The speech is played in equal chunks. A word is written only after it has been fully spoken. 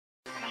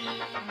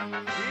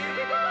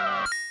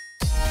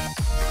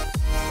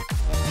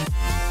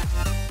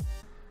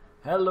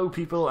Hello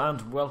people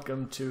and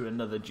welcome to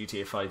another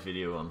GTA 5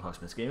 video on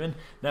Hawksmiths Gaming.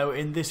 Now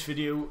in this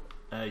video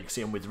you can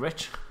see I'm with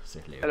Rich.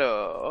 Say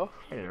hello.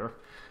 Hello.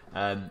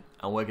 And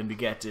we're going to be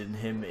getting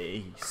him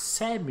a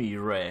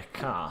semi-rare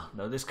car.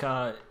 Now this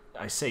car,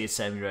 I say it's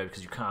semi-rare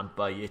because you can't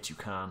buy it, you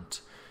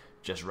can't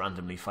just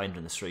randomly find it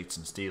in the streets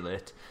and steal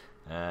it.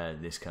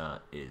 This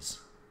car is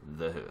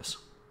the hearse.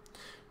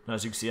 Now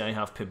as you can see I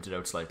have pimped it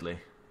out slightly.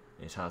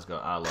 It has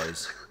got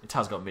alloys, it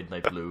has got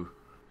midnight blue.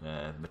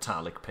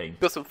 Metallic paint.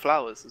 Got some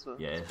flowers as well.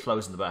 Yeah,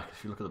 flowers in the back.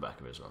 If you look at the back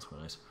of it as well, it's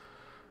quite nice.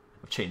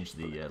 I've changed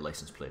the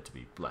license plate to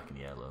be black and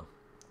yellow.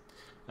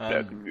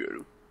 Black and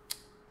yellow.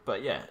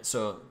 But yeah,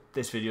 so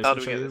this video is How to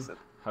do show we get you this then?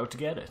 how to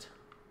get it.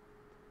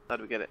 How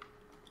do we get it?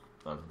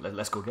 Well,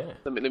 let's go get it.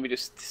 Let me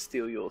just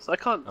steal yours. I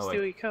can't Oh,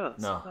 steal wait. your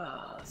cars. No,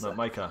 no,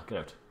 my car. Get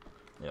out.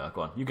 Yeah,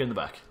 go on. You get in the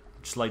back.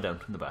 Just lie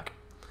down in the back.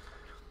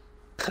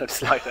 I'll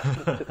just lie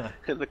down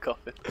in the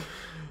coffin.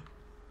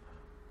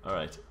 All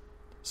right.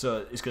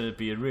 So it's going to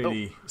be a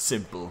really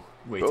simple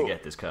way to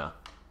get this car.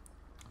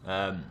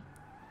 I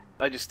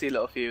just steal it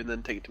off you and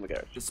then take it to my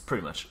garage. It's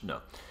pretty much,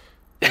 no.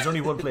 There's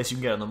only one place you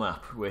can get on the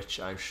map, which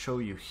I'll show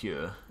you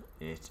here.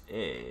 It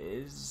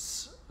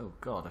is... Oh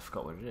god, I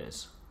forgot what it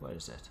is. Where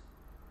is it?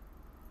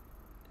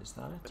 Is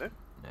that it? Hello?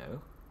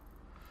 No.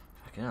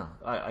 Fucking hell.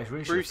 I really should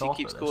have Brucey thought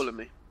keeps about this. calling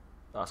me.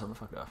 Oh, tell me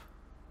fuck off.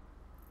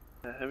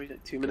 Every 2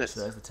 Okay, minutes. so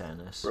there's the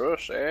tennis.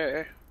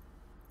 Brucey.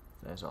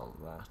 There's all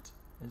that.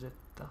 Is it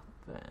that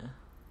there?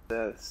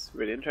 That's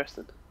really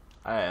interesting.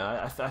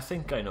 I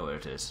think I know where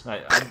it is.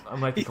 I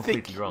might be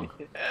completely wrong.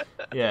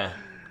 Yeah,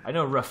 I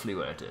know roughly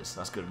where it is.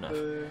 That's good enough.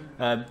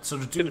 So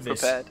to do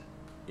this,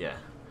 yeah,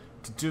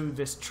 to do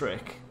this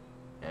trick,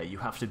 you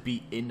have to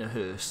be in a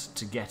hearse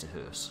to get a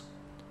hearse.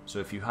 So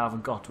if you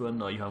haven't got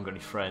one, or you haven't got any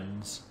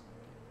friends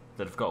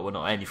that have got one,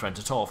 or any friends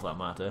at all for that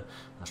matter,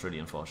 that's really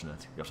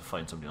unfortunate. You have to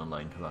find somebody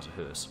online who has a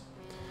hearse.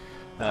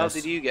 How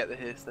did you get the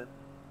hearse then?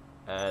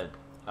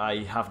 I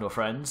have no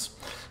friends.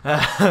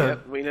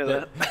 Yep, we know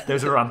that.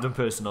 There's a random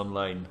person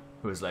online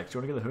who was like, "Do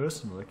you want to get the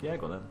hearse?" And I'm like, "Yeah,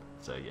 go on then."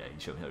 So yeah, he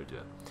showed me how to do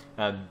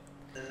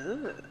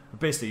it.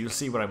 Basically, you'll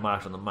see where I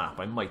marked on the map.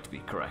 I might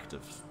be correct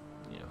as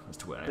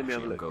to where I actually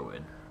am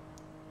going.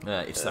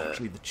 It's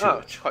actually the church. Oh,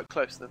 it's quite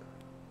close then.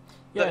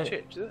 Yeah, That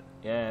church, is it?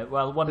 Yeah.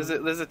 Well, one.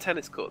 There's a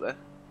tennis court there.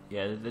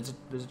 Yeah, there's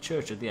a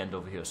church at the end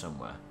over here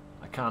somewhere.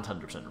 I can't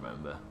 100%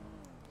 remember.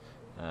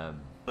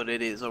 But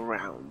it is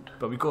around.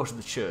 But we go to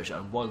the church,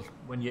 and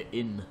when you're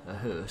in a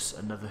hearse,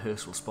 another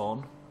hearse will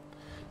spawn.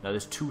 Now,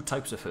 there's two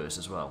types of hearse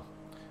as well.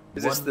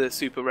 Is this the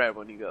super rare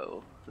one you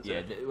got?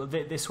 Yeah,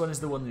 this one is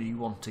the one that you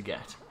want to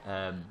get.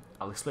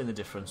 I'll explain the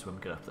difference when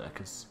we get up there,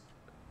 because...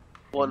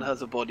 One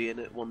has a body in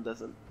it, one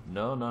doesn't.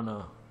 No.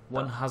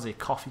 One has a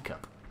coffee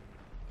cup.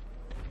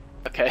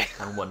 Okay.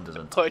 And one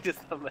doesn't. Why does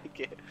that make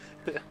it?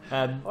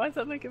 Why does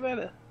that make it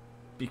better?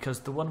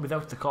 Because the one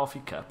without the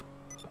coffee cup,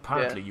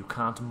 apparently you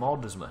can't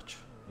mod as much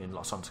in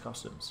Los Santos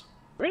customs.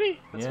 Really?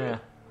 That's yeah.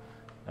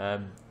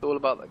 Weird. It's all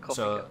about that coffee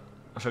cup.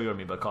 I'll show you what I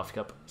mean by coffee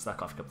cup. It's that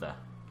coffee cup there.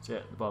 See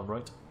it? The bottom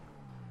right.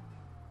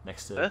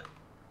 Next to... Huh?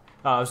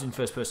 Oh, I was in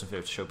first person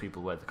view to show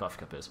people where the coffee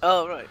cup is.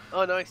 Oh, right.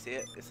 Oh, no, I see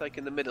it. It's like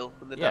in the middle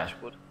of the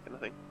dashboard kind of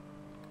thing.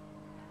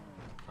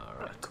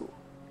 Alright. Oh, cool.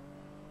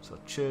 So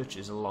church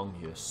is along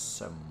here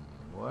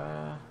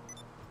somewhere.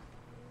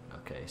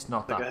 Okay, it's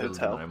not Like that a building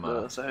hotel. that I No,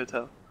 marked. it's a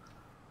hotel.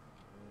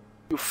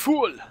 You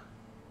fool! Is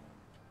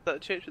that a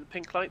church with the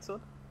pink lights on?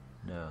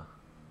 No.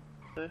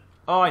 No?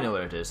 Oh, I know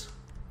where it is.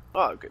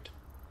 Oh, good.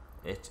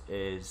 It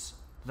is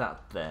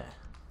that there.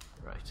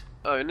 Right.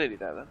 Oh, you're nearly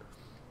there then.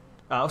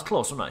 I was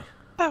close, wasn't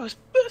That's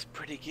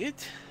pretty good.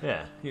 I?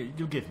 Yeah,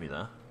 you'll give me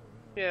that.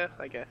 Yeah,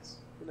 I guess.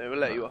 We'll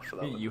let you off for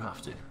that one. You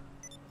have to.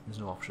 There's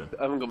no option.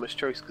 I haven't got much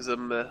choice because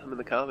I'm in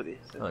the car with you.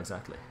 So. Oh,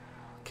 exactly.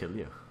 Kill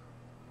you.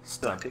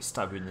 Stab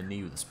you in the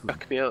knee with a spoon.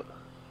 Back me out.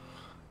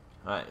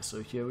 Right,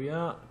 so here we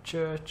are,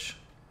 church.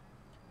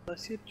 I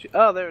see it.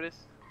 Oh, there it is.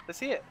 I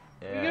see it.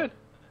 Yeah. You're good.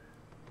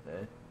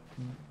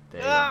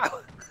 There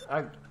Ah!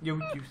 you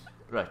go.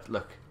 Right,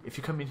 look. If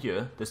you come in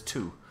here, there's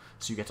two.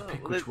 So you get to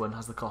pick which one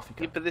has the coffee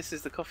cup. Yeah, but this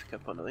is the coffee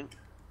cup one, I think.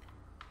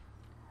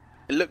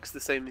 It looks the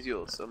same as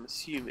yours, so I'm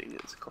assuming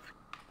it's a coffee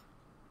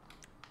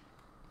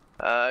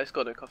cup. It's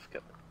got no coffee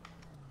cup.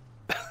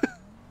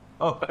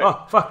 Fuck.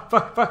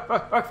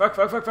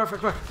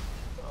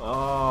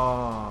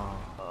 Oh.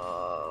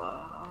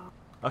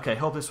 Okay,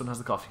 hope this one has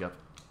the coffee cup.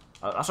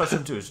 That's what I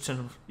shouldn't do. Is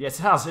turn. Yes,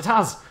 it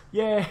has.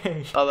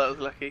 Yay! Oh, that was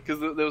lucky, because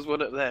there was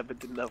one up there, but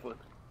didn't have one.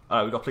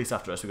 Alright, we got police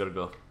after us. We gotta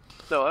go.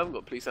 No, I haven't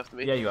got police after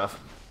me. Yeah, you have.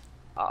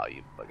 Oh,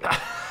 you bugger.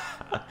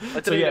 I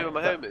don't even know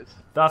where my home is.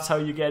 That's how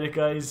you get it,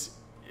 guys.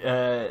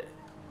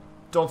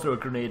 Don't throw a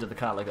grenade at the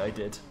car like I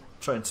did.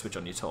 Try and switch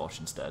on your torch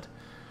instead.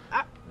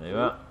 Ah. There you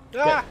are.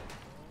 Ah.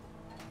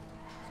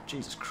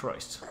 Jesus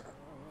Christ. What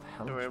the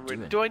hell are you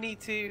doing? Do I need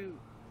to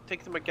take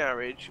it to my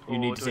garage? You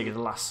need to take it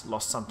to Los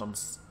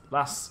Santos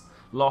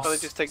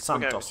just take it to my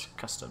Santos garage?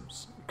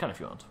 Customs. You can if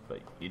you want, but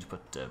you need to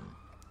put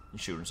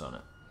insurance on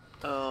it.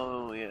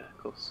 Oh yeah, of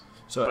course.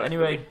 So Right,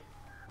 anyway, okay.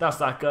 that's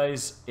that,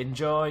 guys.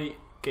 Enjoy,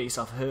 get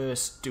yourself a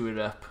hearse, do it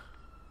up.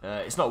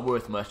 It's not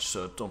worth much,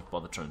 so don't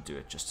bother trying to do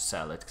it just to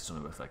sell it, because it's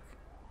only worth like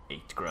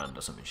 8 grand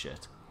or something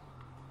shit.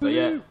 But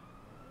yeah,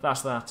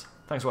 that's that.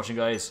 Thanks for watching,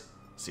 guys.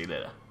 See you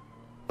later.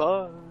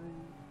 Bye.